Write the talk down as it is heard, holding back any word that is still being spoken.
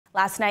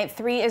Last night,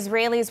 3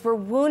 Israelis were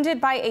wounded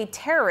by a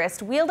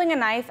terrorist wielding a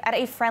knife at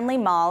a friendly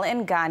mall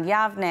in Gan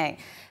Yavne.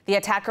 The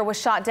attacker was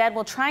shot dead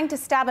while trying to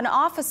stab an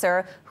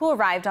officer who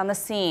arrived on the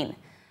scene.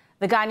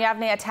 The Gan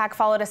Yavne attack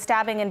followed a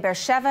stabbing in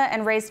Beersheba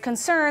and raised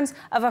concerns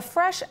of a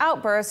fresh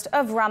outburst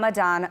of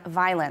Ramadan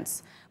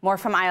violence. More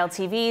from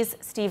ILTV's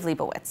Steve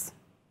Leibowitz.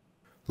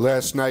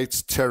 Last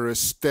night's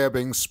terrorist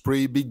stabbing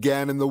spree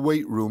began in the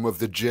weight room of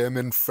the gym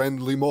and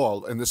friendly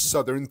mall in the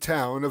southern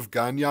town of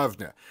Gan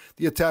Yavne.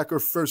 The attacker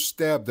first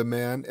stabbed a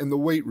man in the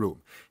weight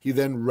room. He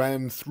then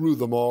ran through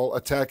the mall,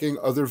 attacking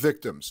other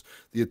victims.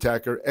 The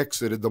attacker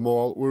exited the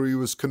mall, where he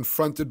was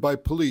confronted by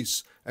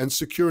police and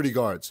security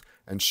guards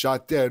and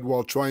shot dead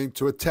while trying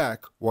to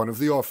attack one of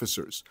the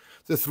officers.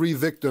 The 3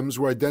 victims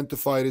were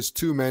identified as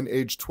 2 men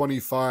aged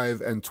 25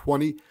 and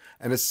 20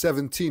 and a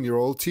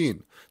 17-year-old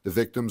teen. The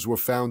victims were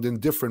found in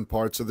different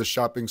parts of the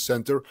shopping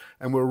center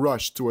and were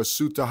rushed to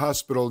Asuta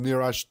Hospital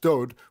near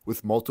Ashdod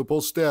with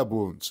multiple stab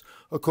wounds.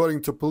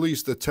 According to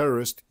police, the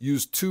terrorist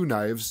used 2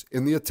 knives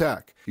in the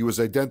attack. He was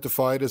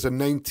identified as a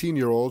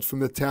 19-year-old from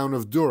the town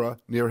of Dura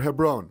near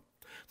Hebron.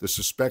 The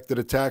suspected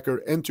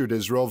attacker entered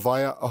Israel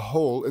via a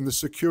hole in the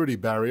security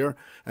barrier,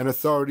 and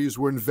authorities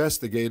were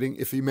investigating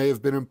if he may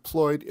have been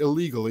employed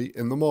illegally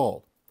in the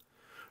mall.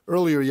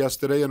 Earlier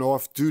yesterday, an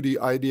off-duty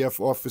IDF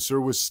officer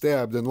was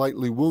stabbed and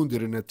lightly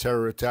wounded in a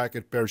terror attack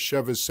at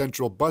Beersheba's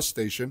central bus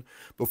station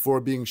before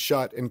being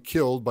shot and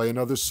killed by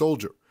another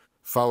soldier.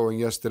 Following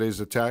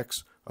yesterday's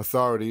attacks,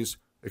 authorities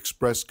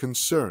expressed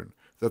concern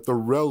that the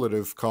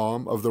relative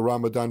calm of the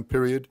Ramadan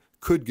period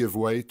could give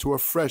way to a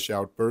fresh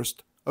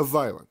outburst of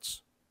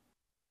violence.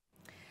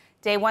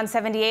 Day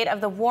 178 of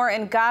the war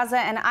in Gaza,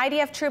 and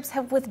IDF troops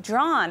have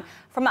withdrawn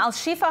from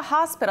Shifa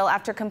hospital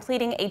after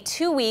completing a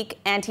 2-week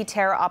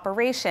anti-terror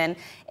operation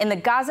in the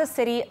Gaza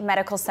City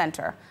Medical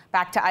Center.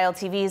 Back to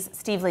ILTV's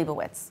Steve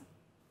Leibowitz.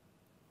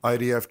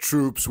 IDF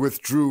troops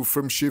withdrew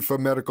from Shifa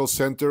Medical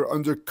Center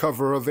under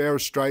cover of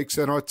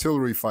airstrikes and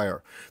artillery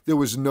fire. There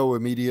was no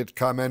immediate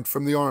comment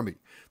from the Army.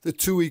 The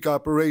 2-week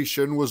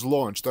operation was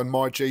launched on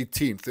March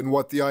 18th in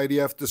what the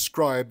IDF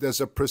described as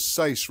a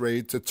precise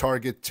raid to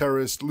target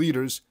terrorist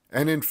leaders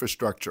and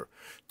infrastructure.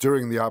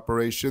 During the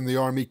operation, the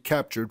Army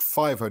captured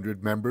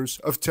 500 members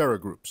of terror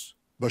groups.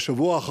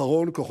 בשבוע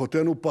האחרון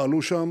כוחותינו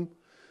פעלו שם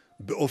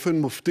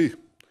באופן מופתי.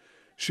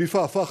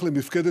 שיפה הפך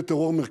למפקדת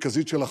טרור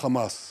מרכזית של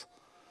החמאס.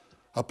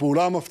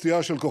 הפעולה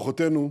המפתיעה של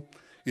כוחותינו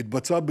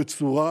התבצעה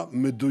בצורה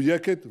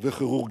מדויקת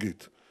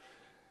וכירורגית.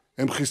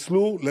 הם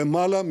חיסלו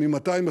למעלה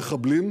מ-200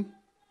 מחבלים,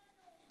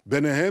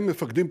 ביניהם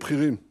מפקדים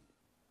בכירים.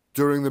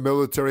 During the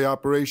military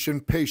operation,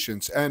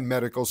 patients and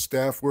medical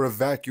staff were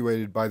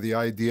evacuated by the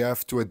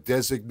IDF to a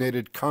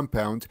designated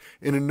compound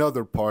in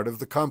another part of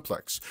the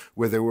complex,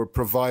 where they were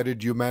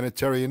provided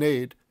humanitarian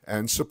aid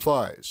and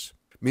supplies.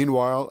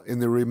 Meanwhile, in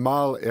the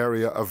Rimal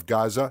area of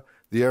Gaza,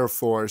 the Air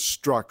Force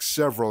struck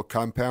several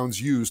compounds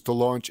used to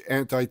launch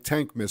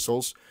anti-tank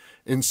missiles.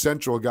 In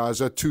central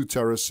Gaza, 2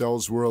 terror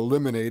cells were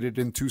eliminated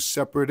in 2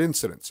 separate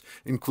incidents,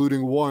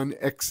 including one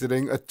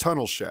exiting a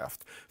tunnel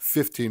shaft.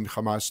 15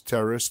 Hamas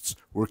terrorists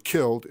were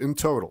killed in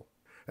total.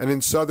 And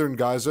in southern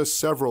Gaza,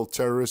 several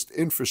terrorist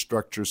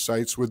infrastructure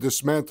sites were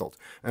dismantled,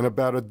 and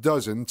about a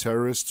dozen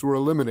terrorists were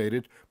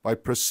eliminated by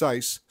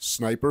precise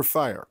sniper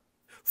fire.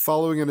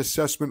 Following an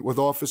assessment with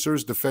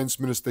officers, Defense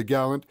Minister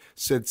Gallant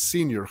said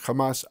senior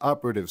Hamas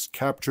operatives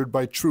captured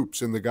by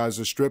troops in the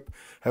Gaza Strip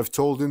have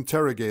told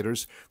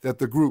interrogators that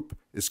the group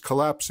is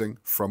collapsing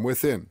from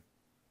within.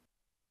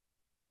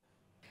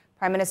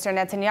 Prime Minister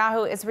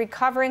Netanyahu is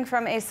recovering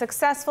from a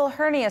successful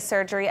hernia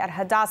surgery at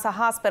Hadassah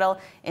Hospital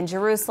in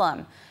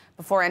Jerusalem.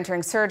 Before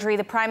entering surgery,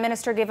 the Prime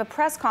Minister gave a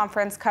press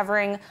conference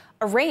covering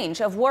a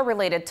range of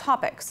war-related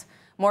topics.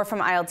 More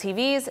from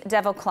ILTV's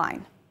Devo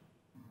Klein.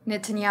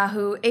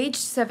 Netanyahu, aged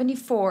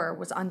 74,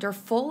 was under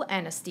full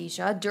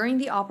anesthesia during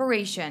the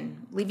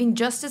operation, leaving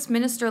Justice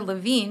Minister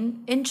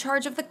Levine in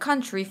charge of the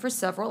country for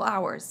several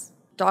hours.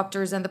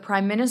 Doctors and the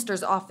Prime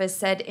Minister's office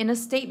said in a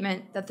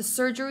statement that the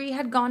surgery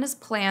had gone as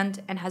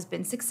planned and has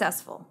been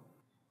successful.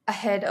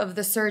 Ahead of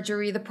the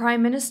surgery, the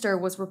Prime Minister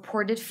was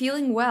reported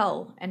feeling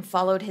well and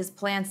followed his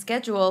planned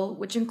schedule,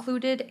 which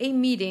included a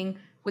meeting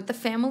with the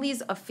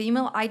families of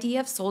female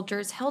IDF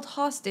soldiers held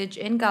hostage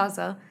in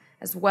Gaza,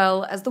 as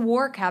well as the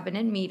War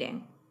Cabinet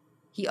meeting.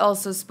 He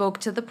also spoke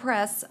to the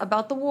press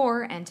about the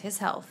war and his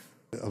health.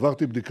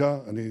 עברתי בדיקה,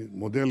 אני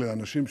מודה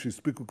לאנשים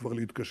שהספיקו כבר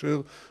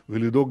להתקשר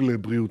ולדאוג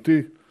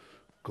לבריאותי,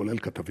 כולל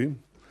כתבים,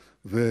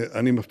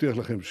 ואני מבטיח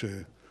לכם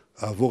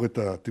שאעבור את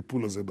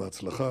הטיפול הזה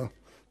בהצלחה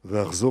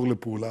ואחזור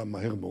לפעולה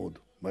מהר מאוד,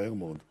 מהר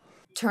מאוד.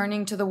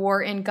 Turning to the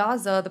war in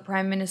Gaza, the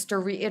Prime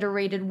Minister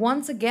reiterated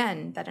once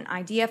again that an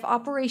IDF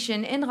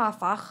operation in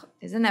Rafah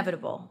is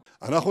inevitable.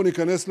 אנחנו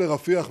ניכנס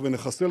לרפיח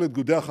ונחסל את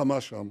גדודי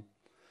החמאס שם,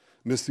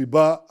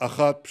 מסיבה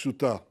אחת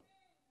פשוטה.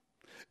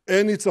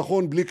 אין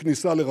ניצחון בלי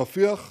כניסה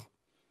לרפיח,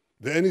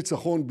 ואין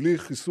ניצחון בלי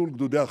חיסול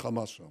גדודי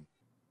החמאס שם.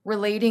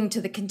 Relating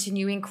to the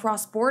continuing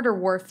cross-border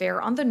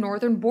warfare on the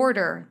northern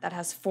border that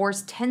has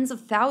forced tens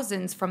of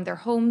thousands from their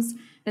homes,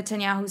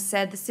 Netanyahu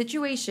said the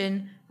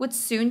situation would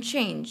soon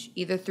change,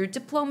 either through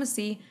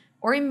diplomacy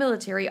or a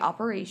military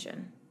operation.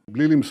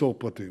 בלי למסור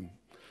פרטים,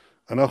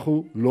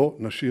 אנחנו לא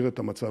נשאיר את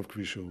המצב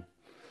כפי שהוא.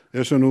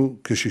 יש לנו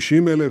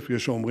כ-60,000,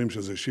 יש שאומרים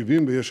שזה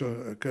 70, ויש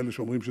כאלה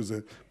שאומרים שזה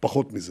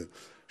פחות מזה.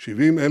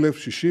 70,000,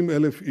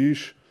 60,000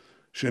 איש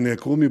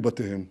שנעקרו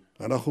מבתיהם.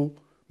 אנחנו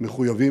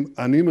מחויבים,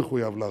 אני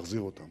מחויב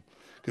להחזיר אותם.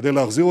 כדי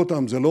להחזיר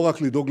אותם זה לא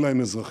רק לדאוג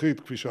להם אזרחית,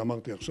 כפי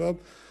שאמרתי עכשיו,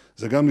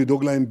 זה גם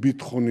לדאוג להם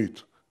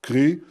ביטחונית.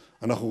 קרי,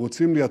 אנחנו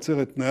רוצים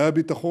לייצר את תנאי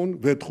הביטחון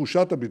ואת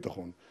תחושת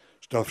הביטחון,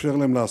 שתאפשר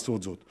להם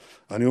לעשות זאת.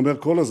 אני אומר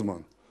כל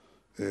הזמן,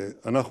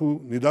 אנחנו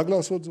נדאג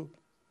לעשות זאת.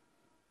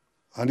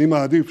 אני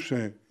מעדיף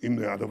שאם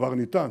הדבר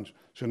ניתן,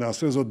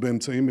 שנעשה זאת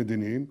באמצעים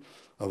מדיניים,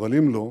 אבל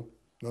אם לא,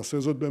 נעשה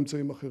זאת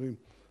באמצעים אחרים.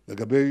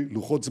 לגבי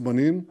לוחות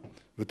זמנים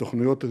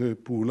ותוכניות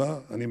פעולה,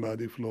 אני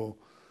מעדיף לא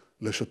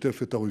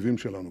לשתף את האויבים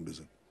שלנו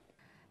בזה.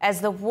 As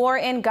the war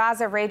in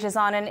Gaza rages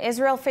on and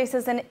Israel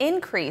faces an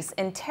increase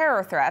in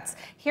terror threats,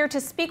 here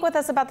to speak with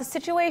us about the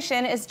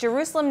situation is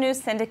Jerusalem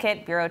News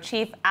Syndicate Bureau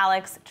Chief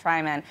Alex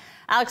Tryman.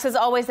 Alex, as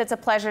always, it's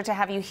a pleasure to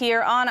have you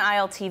here on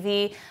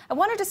ILTV. I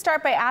wanted to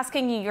start by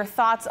asking you your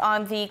thoughts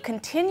on the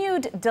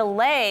continued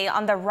delay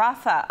on the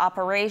Rafah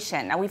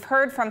operation. Now, we've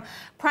heard from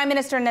Prime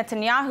Minister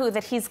Netanyahu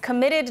that he's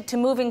committed to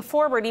moving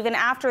forward even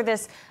after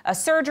this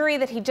surgery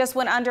that he just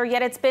went under,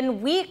 yet it's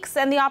been weeks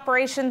and the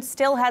operation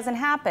still hasn't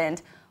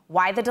happened.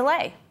 Why the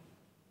delay?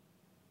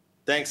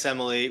 Thanks,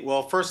 Emily.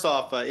 Well, first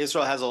off,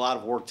 Israel has a lot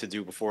of work to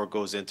do before it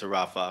goes into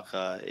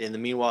Rafah. In the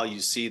meanwhile,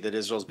 you see that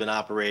Israel's been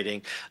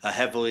operating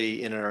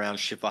heavily in and around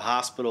Shifa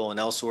Hospital and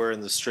elsewhere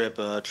in the Strip,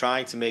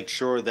 trying to make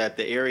sure that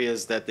the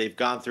areas that they've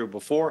gone through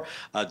before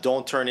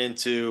don't turn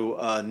into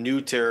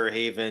new terror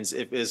havens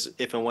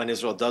if and when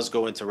Israel does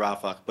go into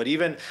Rafah. But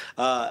even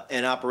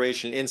an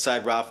operation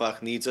inside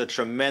Rafah needs a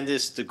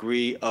tremendous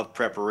degree of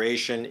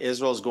preparation.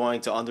 Israel's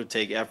going to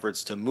undertake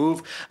efforts to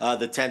move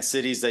the 10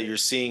 cities that you're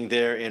seeing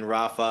there in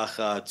Rafah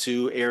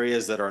to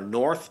areas that are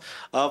north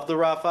of the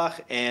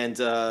Rafah, and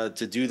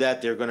to do that,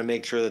 they're going to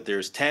make sure that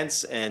there's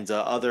tents and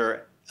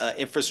other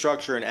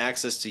infrastructure and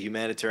access to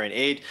humanitarian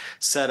aid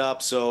set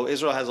up. So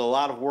Israel has a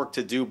lot of work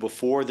to do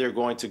before they're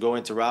going to go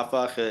into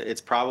Rafah.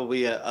 It's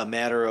probably a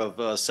matter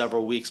of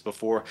several weeks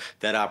before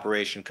that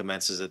operation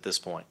commences at this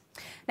point.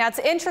 Now, it's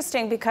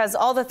interesting because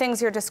all the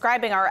things you're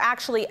describing are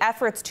actually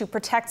efforts to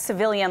protect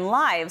civilian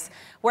lives,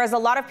 whereas a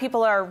lot of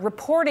people are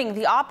reporting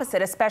the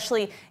opposite,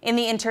 especially in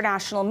the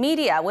international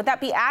media. Would that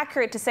be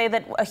accurate to say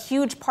that a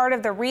huge part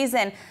of the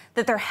reason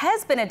that there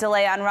has been a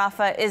delay on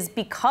Rafah is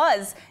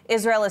because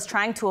Israel is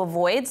trying to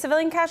avoid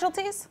civilian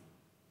casualties?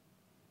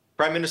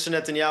 Prime Minister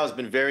Netanyahu has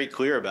been very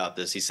clear about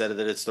this. He said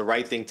that it's the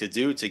right thing to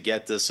do to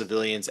get the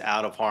civilians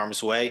out of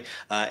harm's way.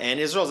 And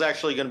Israel's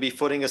actually going to be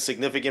footing a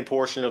significant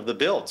portion of the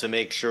bill to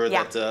make sure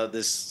that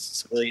this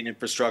civilian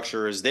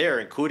infrastructure is there,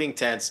 including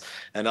tents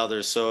and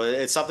others. So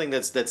it's something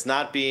that's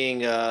not being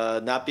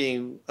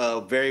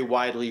very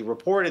widely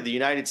reported. The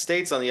United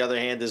States, on the other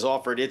hand, has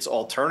offered its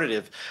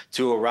alternative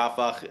to a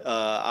Rafah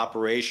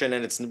operation,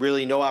 and it's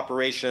really no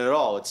operation at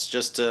all. It's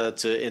just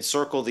to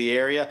encircle the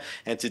area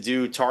and to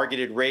do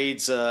targeted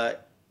raids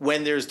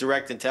when there's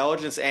direct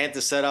intelligence, and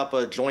to set up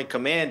a joint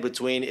command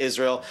between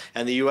Israel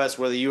and the U.S.,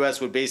 where the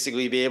U.S. would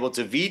basically be able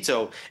to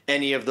veto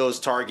any of those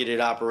targeted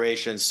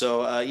operations.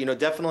 So,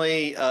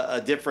 definitely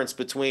a difference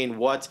between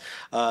what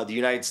the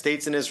United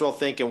States and Israel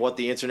think and what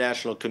the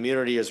international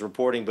community is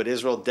reporting. But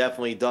Israel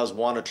definitely does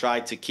want to try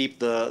to keep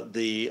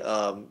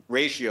the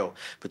ratio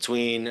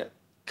between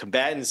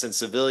combatants and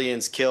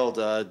civilians killed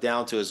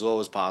down to as low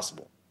as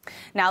possible.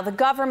 Now, the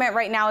government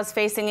right now is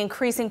facing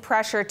increasing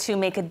pressure to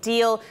make a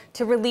deal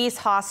to release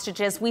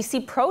hostages. We see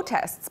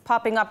protests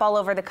popping up all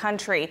over the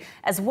country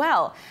as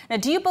well. Now,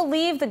 do you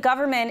believe the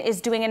government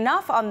is doing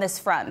enough on this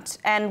front,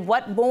 and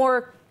what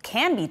more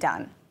can be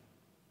done?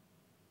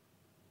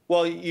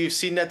 Well, you've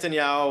seen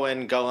Netanyahu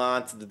and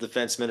Gallant, the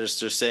defense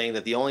minister, saying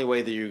that the only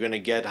way that you're going to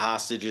get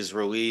hostages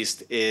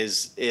released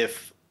is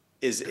if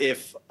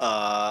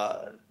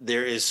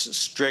there is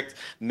strict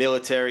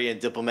military and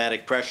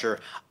diplomatic pressure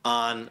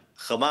on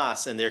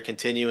Hamas, and they're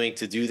continuing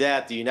to do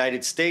that. The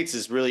United States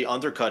is really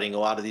undercutting a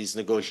lot of these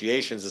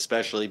negotiations,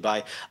 especially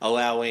by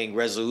allowing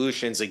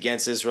resolutions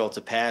against Israel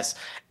to pass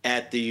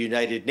at the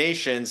United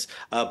Nations.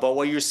 But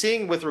what you're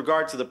seeing with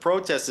regard to the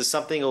protests is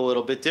something a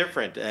little bit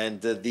different.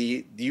 And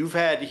you've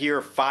had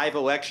here 5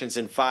 elections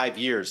in 5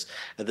 years.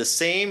 The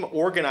same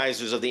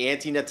organizers of the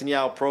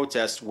anti-Netanyahu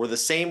protests were the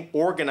same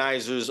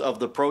organizers of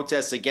the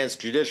protests against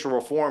judicial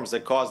reforms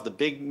that caused the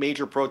big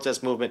major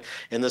protest movement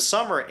in the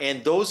summer.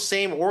 And those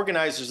same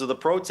organizers of the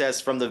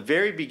protests from the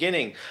very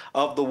beginning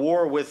of the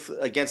war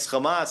against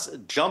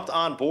Hamas jumped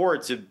on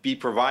board to be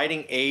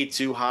providing aid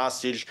to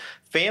hostage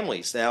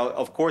families. Now,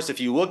 of course,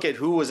 if you look at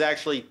who was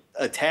actually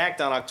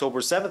attacked on October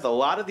 7th, a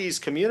lot of these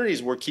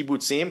communities were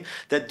kibbutzim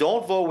that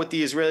don't vote with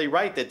the Israeli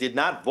right, that did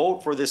not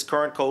vote for this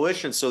current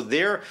coalition. So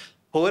their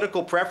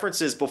political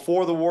preferences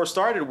before the war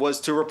started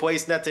was to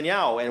replace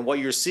Netanyahu. And what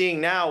you're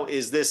seeing now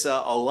is this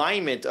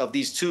alignment of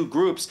these two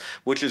groups,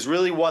 which is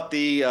really what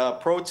the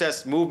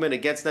protest movement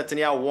against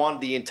Netanyahu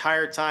wanted the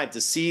entire time,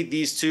 to see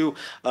these two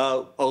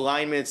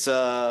alignments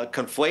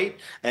conflate.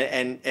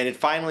 And it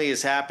finally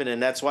has happened.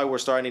 And that's why we're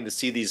starting to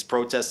see these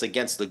protests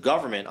against the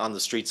government on the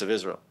streets of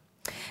Israel.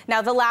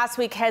 Now, the last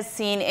week has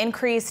seen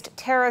increased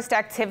terrorist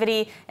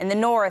activity in the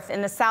north,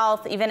 in the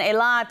south, even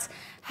Eilat.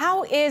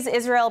 How is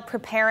Israel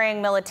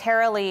preparing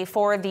militarily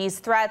for these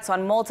threats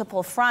on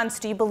multiple fronts?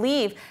 Do you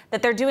believe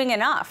that they're doing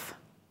enough?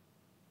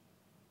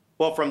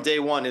 Well, from day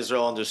one,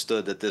 Israel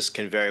understood that this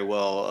can very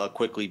well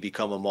quickly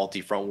become a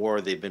multi-front war.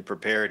 They've been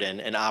prepared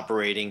and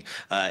operating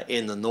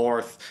in the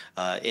north,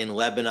 in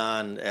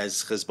Lebanon,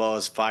 as Hezbollah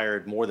has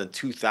fired more than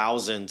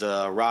 2,000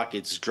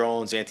 rockets,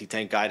 drones,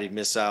 anti-tank guided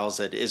missiles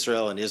at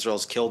Israel, and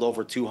Israel's killed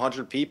over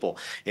 200 people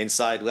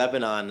inside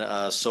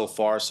Lebanon so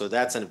far. So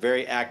that's a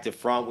very active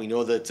front. We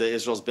know that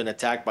Israel's been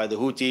attacked by the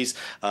Houthis.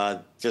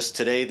 Just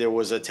today, there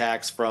was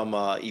attacks from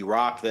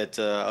Iraq that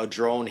a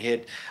drone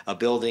hit a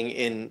building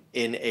in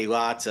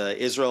Eilat.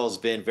 Israel has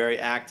been very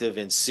active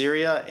in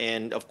Syria,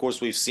 and of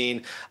course we've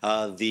seen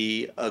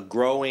the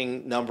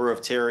growing number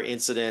of terror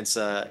incidents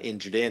in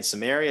Judea and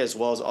Samaria, as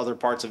well as other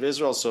parts of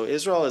Israel. So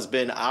Israel has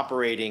been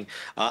operating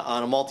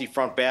on a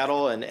multi-front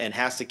battle and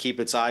has to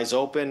keep its eyes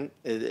open.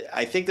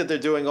 I think that they're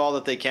doing all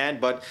that they can,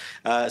 but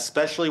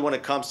especially when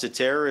it comes to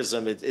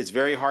terrorism, it's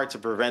very hard to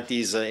prevent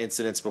these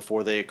incidents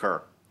before they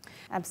occur.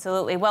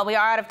 Absolutely. Well, we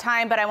are out of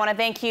time, but I want to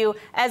thank you,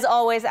 as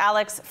always,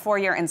 Alex, for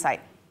your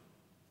insight.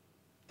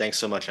 Thanks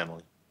so much,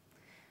 Emily.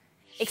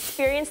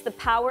 Experience the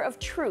power of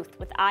truth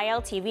with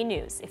ILTV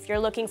News. If you're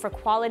looking for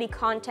quality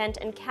content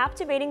and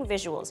captivating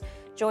visuals,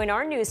 join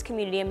our news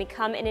community and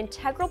become an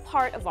integral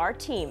part of our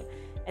team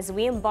as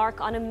we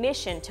embark on a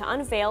mission to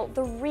unveil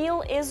the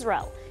real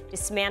Israel,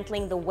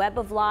 dismantling the web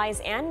of lies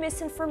and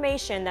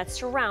misinformation that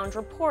surround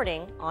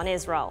reporting on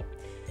Israel.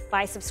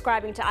 By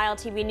subscribing to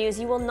ILTV News,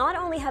 you will not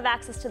only have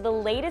access to the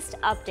latest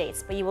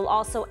updates, but you will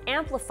also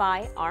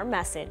amplify our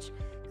message,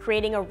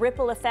 creating a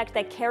ripple effect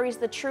that carries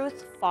the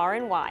truth far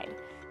and wide.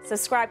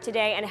 Subscribe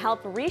today and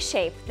help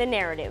reshape the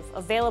narrative.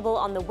 Available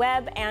on the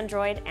web,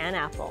 Android, and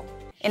Apple.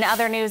 In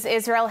other news,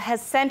 Israel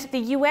has sent the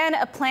UN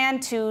a plan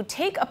to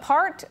take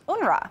apart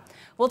UNRWA.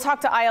 We'll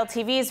talk to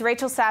ILTV's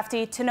Rachel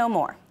Safdie to know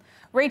more.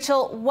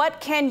 Rachel, what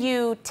can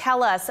you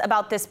tell us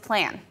about this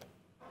plan?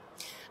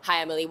 Hi,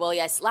 Emily. Well,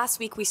 yes, last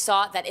week we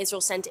saw that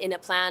Israel sent in a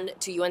plan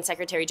to UN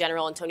Secretary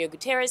General Antonio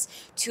Guterres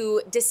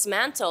to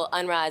dismantle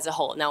UNRWA as a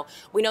whole. Now,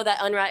 we know that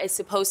UNRWA is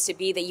supposed to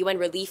be the UN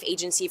relief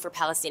agency for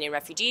Palestinian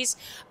refugees,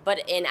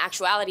 but in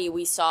actuality,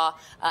 we saw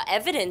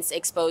evidence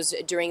exposed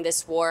during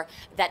this war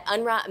that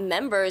UNRWA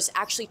members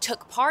actually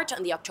took part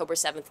on the October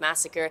 7th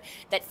massacre,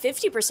 that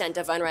 50%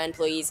 of UNRWA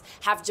employees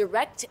have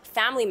direct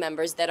family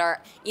members that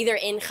are either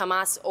in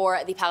Hamas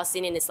or the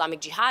Palestinian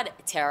Islamic Jihad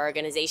terror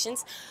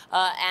organizations,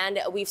 and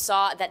we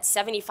saw that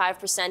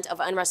 75% of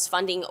UNRWA's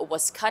funding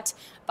was cut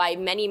by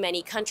many,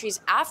 many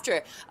countries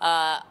after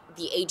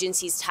the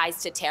agency's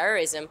ties to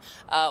terrorism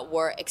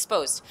were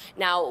exposed.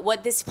 Now,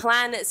 what this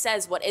plan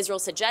says, what Israel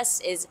suggests,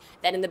 is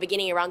that in the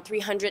beginning, around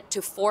 300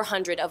 to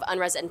 400 of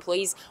UNRWA's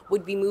employees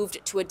would be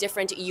moved to a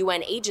different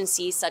UN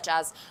agency, such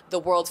as the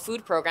World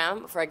Food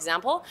Program, for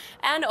example.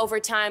 And over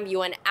time,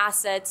 UN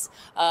assets,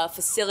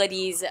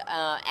 facilities,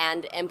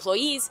 and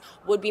employees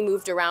would be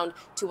moved around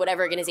to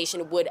whatever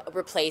organization would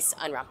replace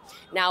UNRWA.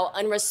 Now,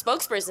 UNRWA's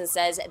spokesperson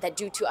says that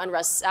due to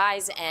UNRWA's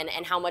size and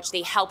how much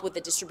they help with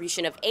the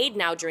distribution of aid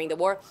now during the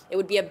war, it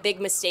would be a big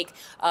mistake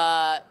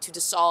to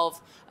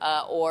dissolve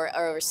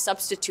or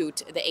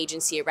substitute the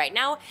agency right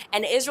now.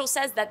 And Israel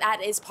says that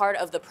that is part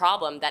of the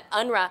problem, that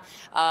UNRWA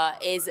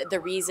is the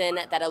reason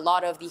that a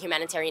lot of the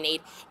humanitarian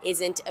aid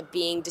isn't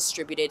being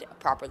distributed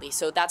properly.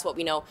 So that's what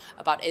we know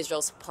about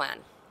Israel's plan.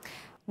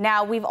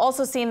 Now, we've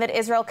also seen that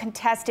Israel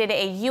contested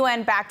a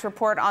UN-backed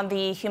report on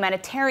the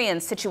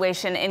humanitarian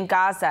situation in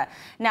Gaza.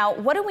 Now,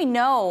 what do we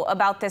know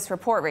about this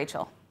report,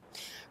 Rachel?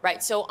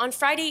 Right. So on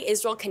Friday,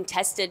 Israel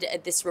contested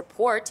this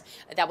report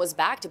that was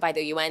backed by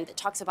the UN that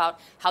talks about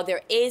how there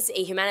is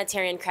a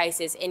humanitarian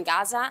crisis in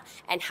Gaza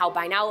and how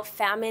by now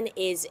famine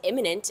is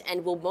imminent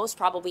and will most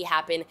probably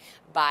happen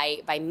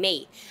by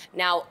May.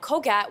 Now,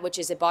 COGAT, which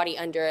is a body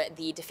under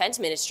the Defense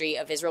Ministry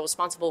of Israel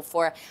responsible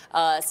for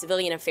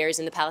civilian affairs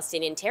in the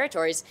Palestinian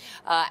territories,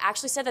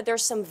 actually said that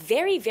there's some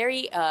very,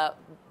 very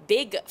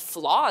big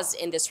flaws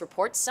in this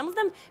report, some of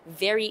them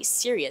very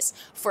serious.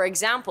 For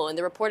example, in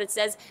the report it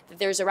says that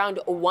there's around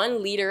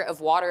 1 liter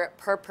of water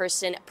per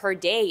person per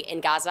day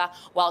in Gaza,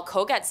 while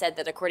COGAT said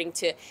that according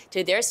to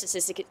their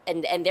statistic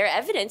and their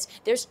evidence,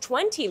 there's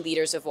 20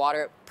 liters of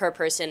water per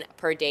person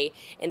per day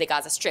in the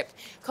Gaza Strip.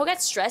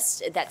 COGAT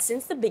stressed that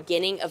since the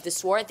beginning of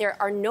this war, there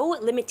are no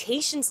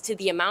limitations to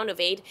the amount of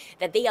aid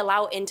that they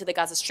allow into the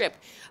Gaza Strip.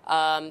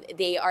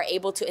 They are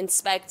able to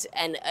inspect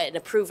and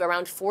approve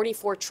around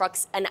 44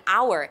 trucks an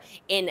hour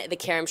in the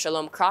Kerem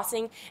Shalom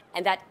crossing,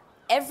 and that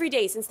every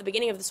day since the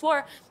beginning of this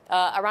war,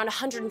 around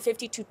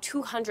 150 to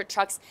 200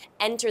 trucks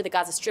enter the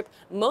Gaza Strip,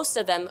 most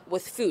of them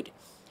with food.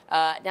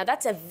 Now,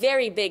 that's a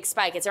very big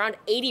spike. It's around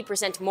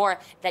 80% more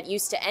that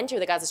used to enter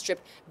the Gaza Strip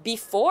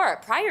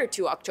prior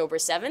to October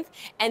 7th.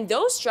 And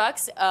those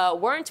trucks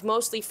weren't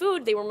mostly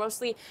food. They were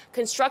mostly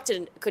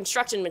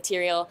construction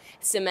material,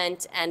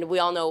 cement, and we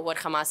all know what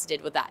Hamas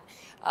did with that.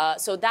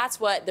 So that's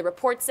what the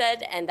report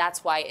said, and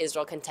that's why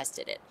Israel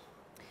contested it.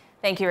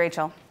 Thank you,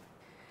 Rachel.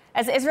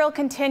 As Israel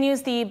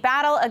continues the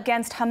battle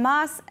against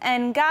Hamas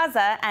in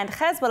Gaza and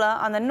Hezbollah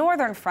on the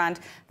northern front,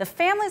 the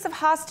families of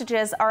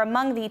hostages are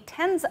among the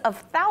tens of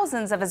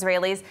thousands of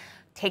Israelis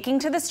taking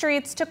to the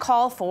streets to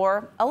call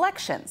for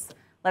elections.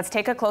 Let's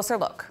take a closer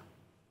look.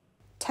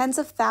 Tens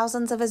of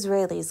thousands of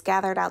Israelis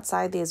gathered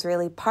outside the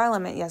Israeli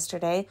parliament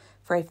yesterday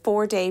for a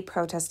 4-day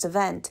protest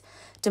event,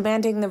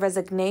 demanding the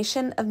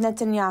resignation of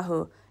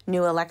Netanyahu,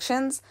 new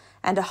elections,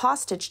 and a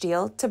hostage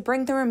deal to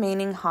bring the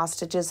remaining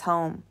hostages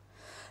home.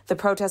 The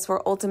protests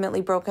were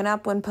ultimately broken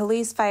up when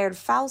police fired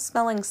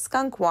foul-smelling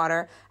skunk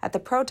water at the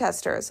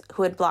protesters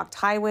who had blocked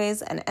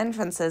highways and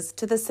entrances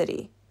to the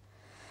city.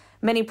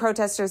 Many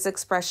protesters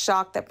expressed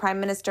shock that Prime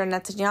Minister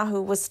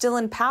Netanyahu was still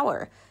in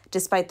power,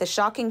 despite the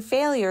shocking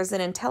failures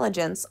in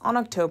intelligence on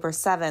October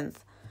 7th.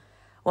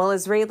 While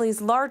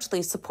Israelis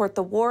largely support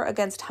the war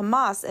against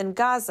Hamas in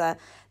Gaza,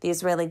 the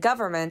Israeli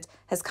government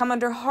has come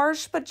under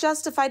harsh but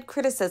justified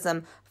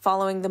criticism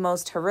following the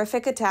most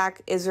horrific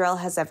attack Israel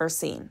has ever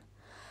seen.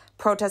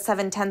 Protests have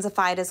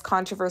intensified as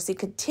controversy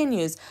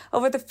continues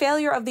over the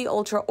failure of the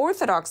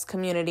ultra-Orthodox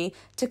community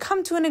to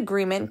come to an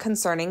agreement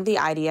concerning the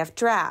IDF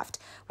draft,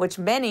 which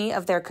many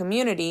of their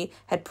community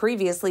had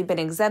previously been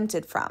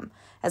exempted from,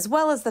 as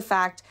well as the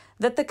fact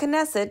that the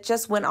Knesset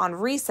just went on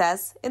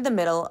recess in the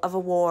middle of a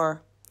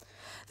war.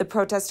 The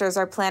protesters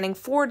are planning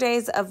 4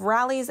 days of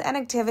rallies and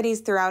activities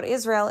throughout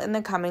Israel in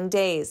the coming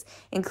days,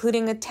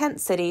 including a tent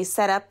city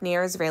set up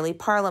near Israeli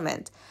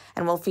parliament,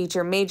 and will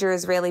feature major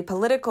Israeli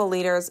political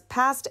leaders,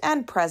 past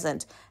and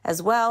present,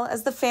 as well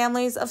as the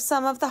families of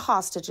some of the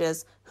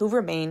hostages who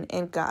remain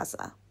in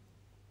Gaza.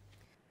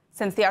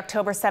 Since the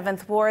October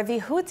 7th war, the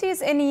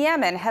Houthis in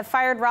Yemen have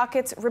fired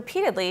rockets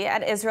repeatedly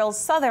at Israel's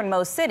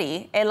southernmost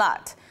city,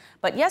 Eilat.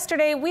 But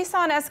yesterday, we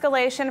saw an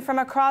escalation from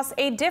across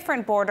a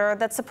different border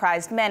that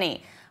surprised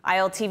many.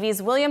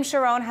 ILTV's William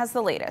Sharon has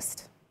the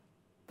latest.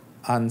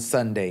 On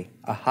Sunday,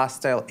 a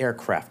hostile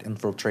aircraft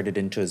infiltrated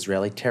into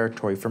Israeli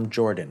territory from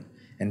Jordan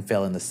and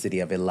fell in the city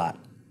of Eilat.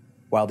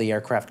 While the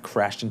aircraft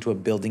crashed into a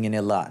building in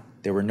Eilat,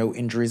 there were no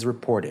injuries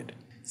reported.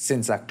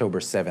 Since October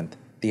 7th,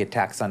 the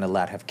attacks on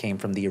Eilat have come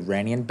from the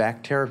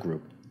Iranian-backed terror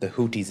group, the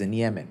Houthis in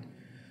Yemen,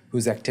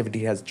 whose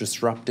activity has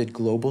disrupted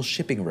global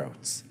shipping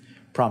routes,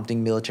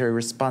 prompting military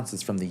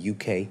responses from the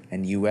UK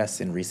and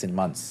US in recent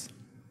months.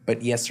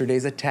 But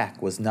yesterday's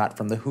attack was not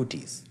from the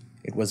Houthis.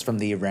 It was from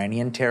the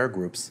Iranian terror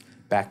groups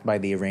backed by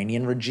the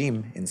Iranian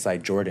regime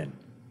inside Jordan.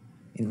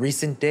 In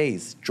recent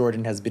days,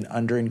 Jordan has been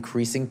under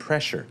increasing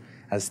pressure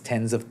as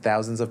tens of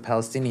thousands of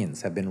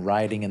Palestinians have been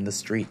rioting in the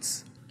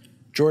streets.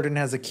 Jordan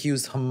has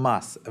accused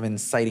Hamas of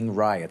inciting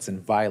riots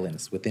and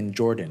violence within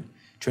Jordan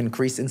to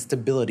increase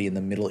instability in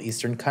the Middle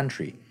Eastern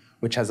country,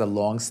 which has a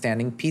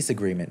long-standing peace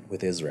agreement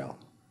with Israel.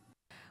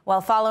 While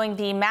following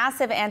the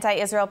massive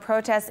anti-Israel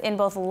protests in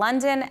both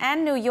London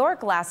and New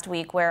York last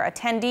week, where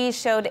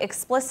attendees showed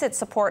explicit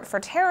support for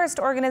terrorist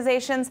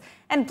organizations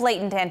and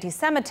blatant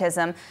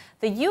anti-Semitism,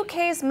 the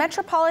UK's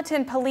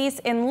Metropolitan Police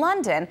in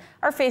London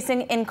are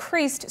facing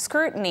increased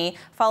scrutiny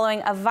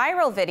following a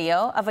viral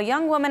video of a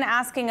young woman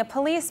asking a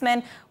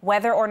policeman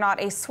whether or not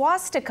a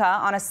swastika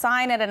on a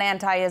sign at an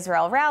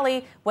anti-Israel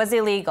rally was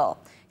illegal.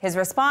 His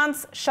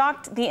response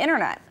shocked the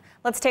internet.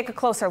 Let's take a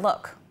closer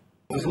look.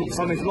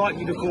 Something's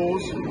likely to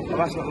cause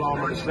harassment,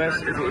 alarm, or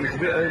distress if it is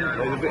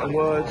written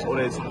words, or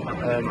there's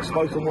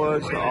spoken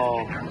words that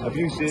are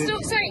abusive. So,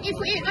 sorry,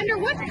 under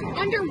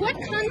what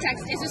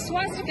context is a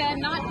swastika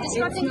not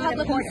disrupting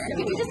public order?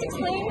 Could you just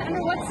explain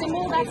under what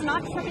symbol that's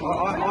not disrupting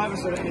public order? I haven't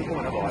said at any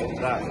point have I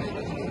that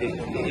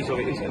it is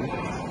or it isn't.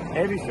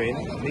 Everything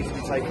needs to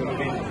be taken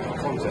within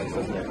context,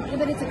 doesn't it? Yeah,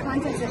 but it's a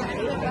context of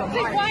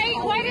but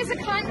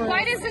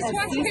why does the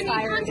swastika need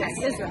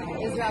context?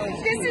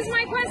 This is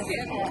my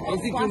question.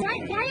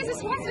 Why is a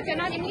swastika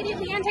not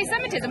immediately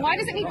anti-Semitism? Why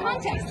does it need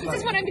context? This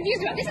is what I'm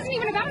confused about. This isn't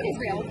even about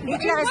Israel.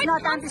 Hitler is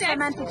not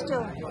anti-Semitic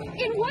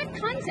too. In what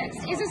context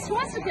is a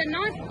swastika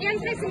not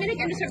anti-Semitic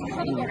and disrupting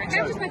public order?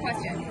 That's just my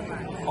question.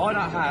 I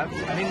don't have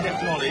an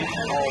in-depth knowledge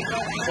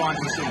of signs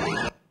and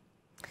symbols.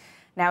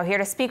 Now here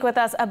to speak with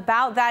us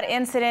about that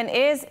incident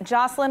is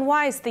Jocelyn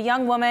Weiss, the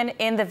young woman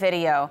in the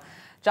video.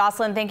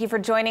 Jocelyn, thank you for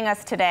joining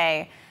us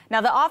today. Now,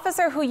 the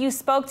officer who you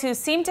spoke to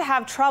seemed to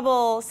have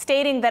trouble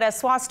stating that a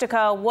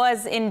swastika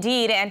was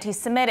indeed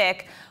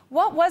anti-Semitic.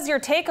 What was your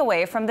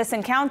takeaway from this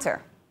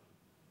encounter?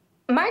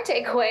 My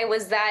takeaway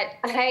was that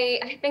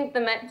I think the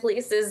Met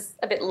Police is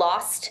a bit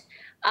lost.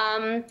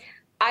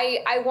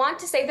 I want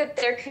to say that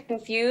they're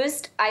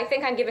confused. I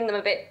think I'm giving them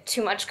a bit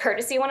too much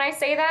courtesy when I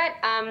say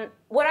that.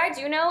 What I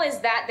do know is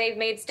that they've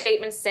made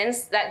statements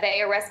since that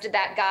they arrested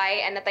that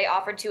guy and that they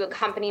offered to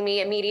accompany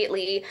me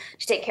immediately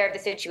to take care of the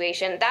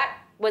situation.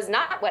 was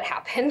not what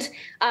happened.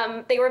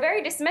 They were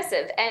very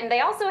dismissive, and they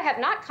also have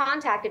not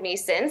contacted me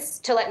since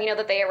to let me know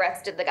that they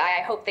arrested the guy.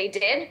 I hope they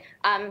did,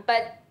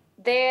 but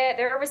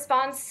their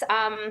response,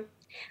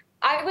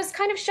 I was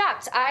kind of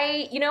shocked.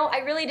 I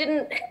really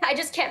didn't. I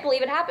just can't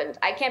believe it happened.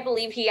 I can't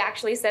believe he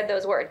actually said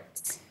those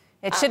words.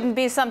 It shouldn't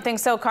be something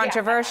so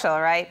controversial,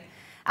 right?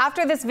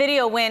 After this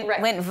video went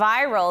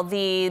viral,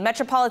 the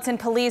Metropolitan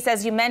Police,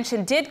 as you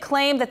mentioned, did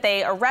claim that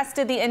they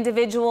arrested the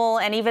individual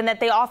and even that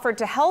they offered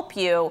to help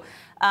you.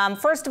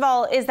 First of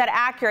all, is that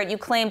accurate? You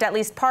claimed at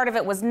least part of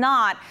it was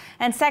not.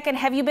 And second,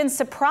 have you been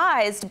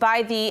surprised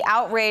by the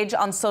outrage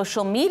on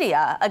social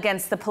media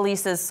against the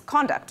police's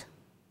conduct?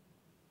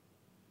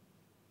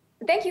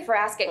 Thank you for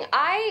asking.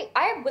 I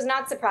was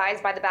not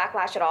surprised by the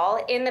backlash at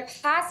all. In the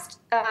past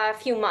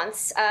few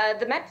months,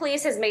 the Met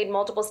Police has made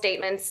multiple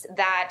statements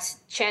that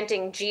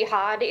chanting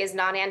jihad is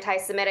not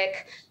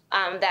anti-Semitic,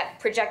 that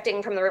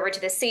projecting from the river to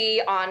the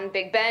sea on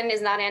Big Ben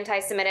is not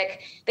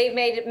anti-Semitic. They've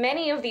made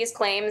many of these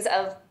claims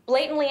of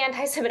blatantly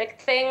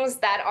anti-Semitic things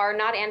that are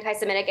not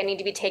anti-Semitic and need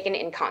to be taken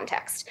in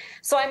context.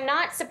 So I'm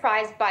not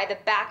surprised by the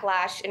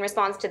backlash in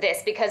response to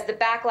this, because the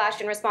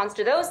backlash in response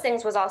to those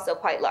things was also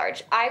quite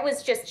large. I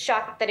was just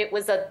shocked that it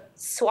was a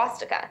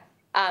swastika.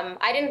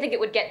 I didn't think it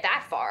would get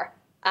that far.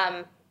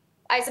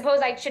 I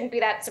suppose I shouldn't be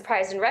that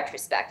surprised in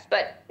retrospect,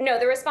 but no,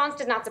 the response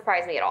did not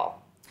surprise me at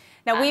all.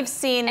 Now we've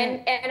seen...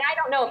 And I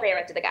don't know if they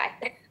arrested the guy.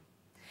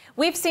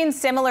 We've seen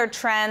similar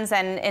trends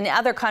and in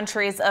other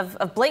countries of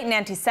blatant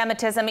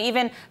anti-Semitism,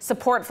 even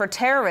support for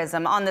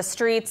terrorism on the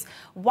streets.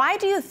 Why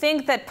do you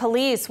think that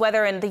police,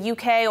 whether in the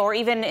UK or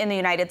even in the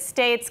United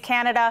States,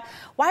 Canada,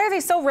 why are they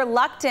so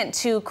reluctant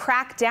to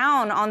crack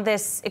down on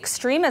this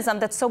extremism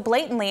that's so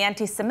blatantly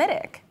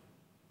anti-Semitic?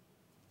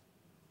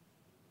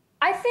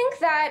 I think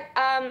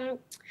that,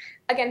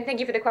 again, thank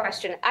you for the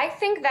question. I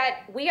think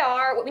that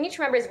what we need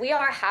to remember is we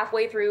are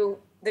halfway through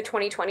the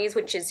 2020s,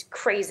 which is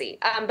crazy.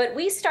 But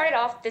we started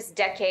off this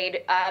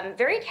decade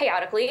very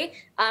chaotically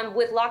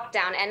with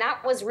lockdown, and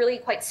that was really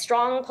quite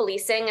strong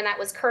policing, and that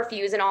was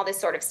curfews and all this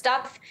sort of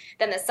stuff.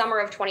 Then the summer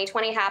of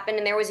 2020 happened,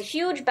 and there was a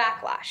huge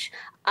backlash.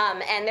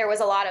 And there was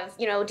a lot of,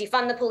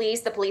 defund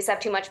the police have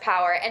too much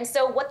power. And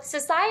so what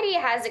society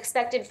has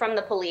expected from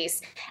the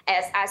police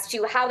as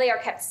to how they are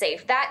kept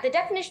safe, the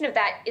definition of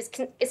that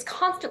is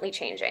constantly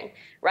changing,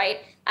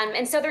 right?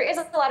 And so there is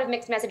a lot of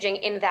mixed messaging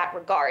in that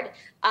regard.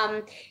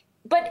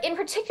 But in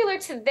particular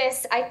to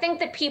this, I think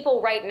that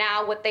people right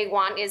now, what they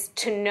want is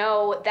to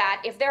know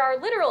that if there are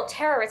literal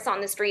terrorists on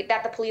the street,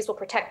 that the police will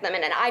protect them.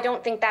 And I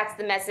don't think that's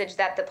the message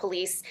that the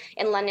police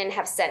in London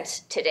have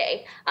sent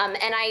today.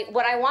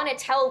 What I want to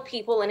tell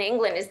people in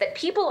England is that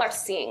people are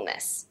seeing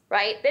this,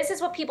 right? This is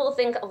what people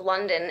think of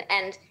London.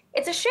 And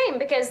it's a shame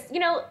because,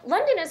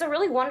 London is a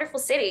really wonderful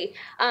city.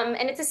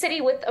 And it's a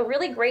city with a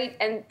really great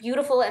and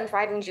beautiful and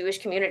thriving Jewish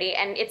community.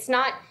 And it's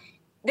not...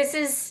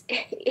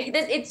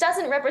 it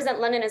doesn't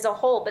represent London as a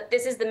whole, but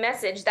this is the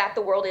message that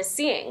the world is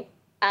seeing.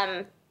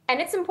 And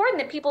it's important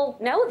that people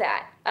know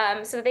that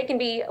so that they can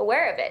be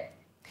aware of it.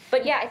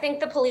 But yeah, I think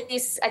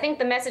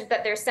the message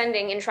that they're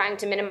sending in trying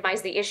to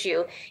minimize the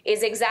issue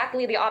is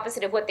exactly the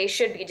opposite of what they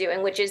should be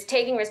doing, which is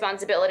taking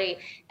responsibility.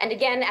 And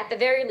again, at the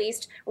very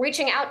least,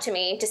 reaching out to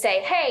me to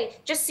say, hey,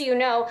 just so you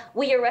know,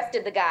 we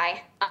arrested the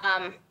guy.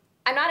 I'm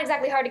not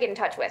exactly hard to get in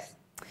touch with.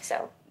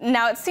 So.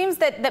 Now, it seems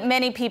that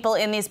many people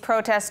in these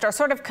protests are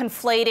sort of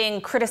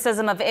conflating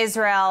criticism of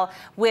Israel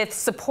with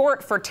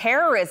support for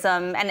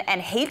terrorism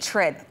and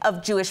hatred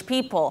of Jewish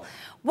people.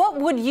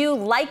 What would you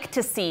like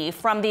to see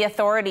from the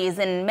authorities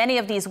in many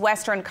of these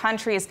Western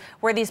countries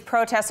where these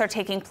protests are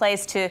taking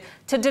place to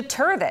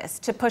deter this,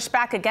 to push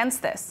back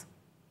against this?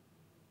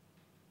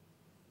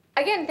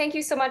 Again, thank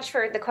you so much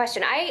for the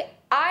question.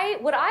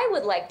 What I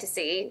would like to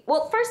see,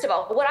 well, first of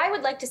all, what I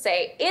would like to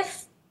say,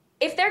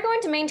 if they're going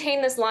to maintain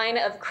this line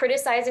of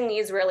criticizing the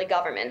Israeli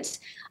government,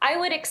 I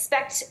would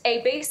expect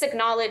a basic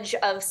knowledge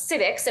of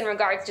civics in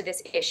regards to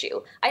this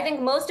issue. I think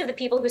most of the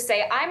people who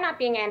say, I'm not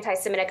being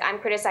anti-Semitic, I'm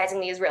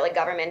criticizing the Israeli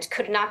government,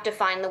 could not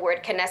define the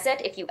word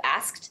Knesset if you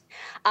asked.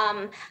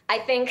 I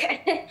think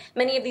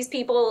many of these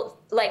people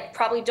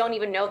probably don't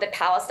even know that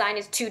Palestine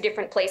is two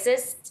different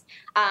places.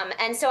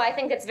 And so I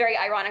think it's very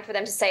ironic for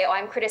them to say, oh,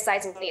 I'm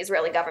criticizing the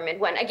Israeli government,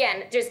 when,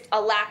 again, just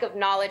a lack of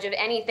knowledge of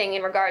anything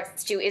in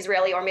regards to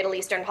Israeli or Middle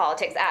Eastern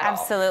politics at all.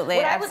 Absolutely.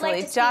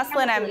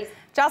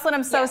 Jocelyn,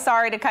 I'm so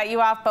sorry to cut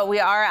you off, but we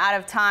are out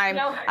of time.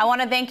 No. I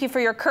want to thank you for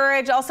your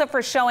courage, also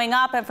for showing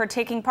up and for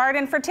taking part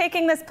and for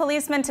taking this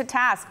policeman to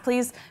task.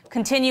 Please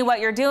continue what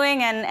you're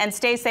doing and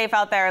stay safe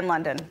out there in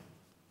London.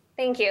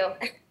 Thank you.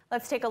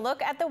 Let's take a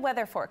look at the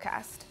weather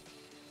forecast.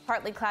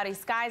 Partly cloudy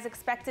skies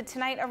expected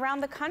tonight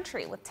around the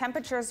country, with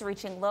temperatures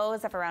reaching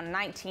lows of around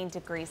 19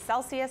 degrees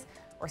Celsius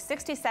or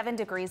 67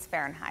 degrees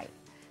Fahrenheit.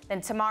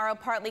 Then tomorrow,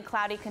 partly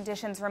cloudy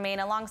conditions remain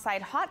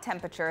alongside hot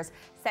temperatures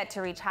set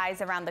to reach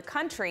highs around the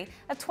country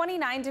of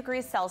 29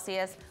 degrees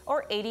Celsius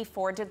or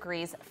 84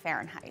 degrees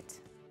Fahrenheit.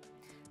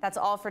 That's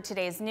all for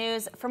today's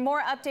news. For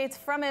more updates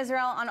from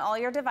Israel on all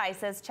your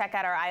devices, check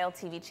out our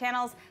ILTV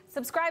channels,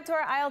 subscribe to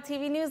our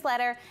ILTV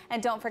newsletter,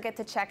 and don't forget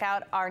to check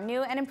out our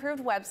new and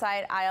improved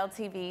website,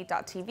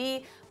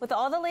 iltv.tv, with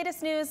all the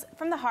latest news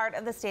from the heart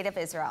of the State of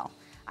Israel.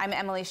 I'm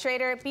Emily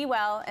Schrader. Be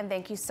well, and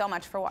thank you so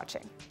much for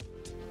watching.